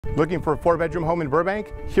Looking for a 4-bedroom home in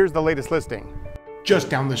Burbank? Here's the latest listing. Just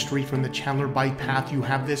down the street from the Chandler Bike Path, you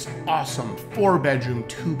have this awesome 4-bedroom,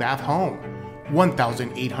 2-bath home.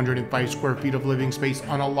 1,805 square feet of living space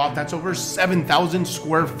on a lot that's over 7,000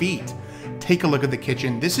 square feet. Take a look at the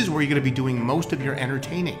kitchen. This is where you're going to be doing most of your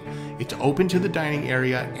entertaining. It's open to the dining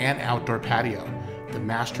area and outdoor patio. The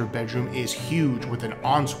master bedroom is huge with an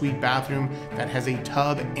ensuite bathroom that has a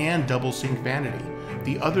tub and double sink vanity.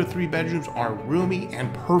 The other 3 bedrooms are roomy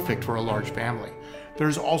and perfect for a large family.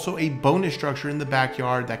 There's also a bonus structure in the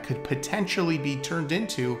backyard that could potentially be turned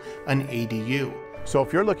into an ADU. So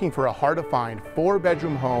if you're looking for a hard-to-find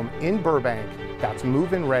 4-bedroom home in Burbank that's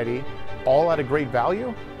move-in ready, all at a great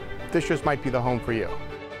value, this just might be the home for you.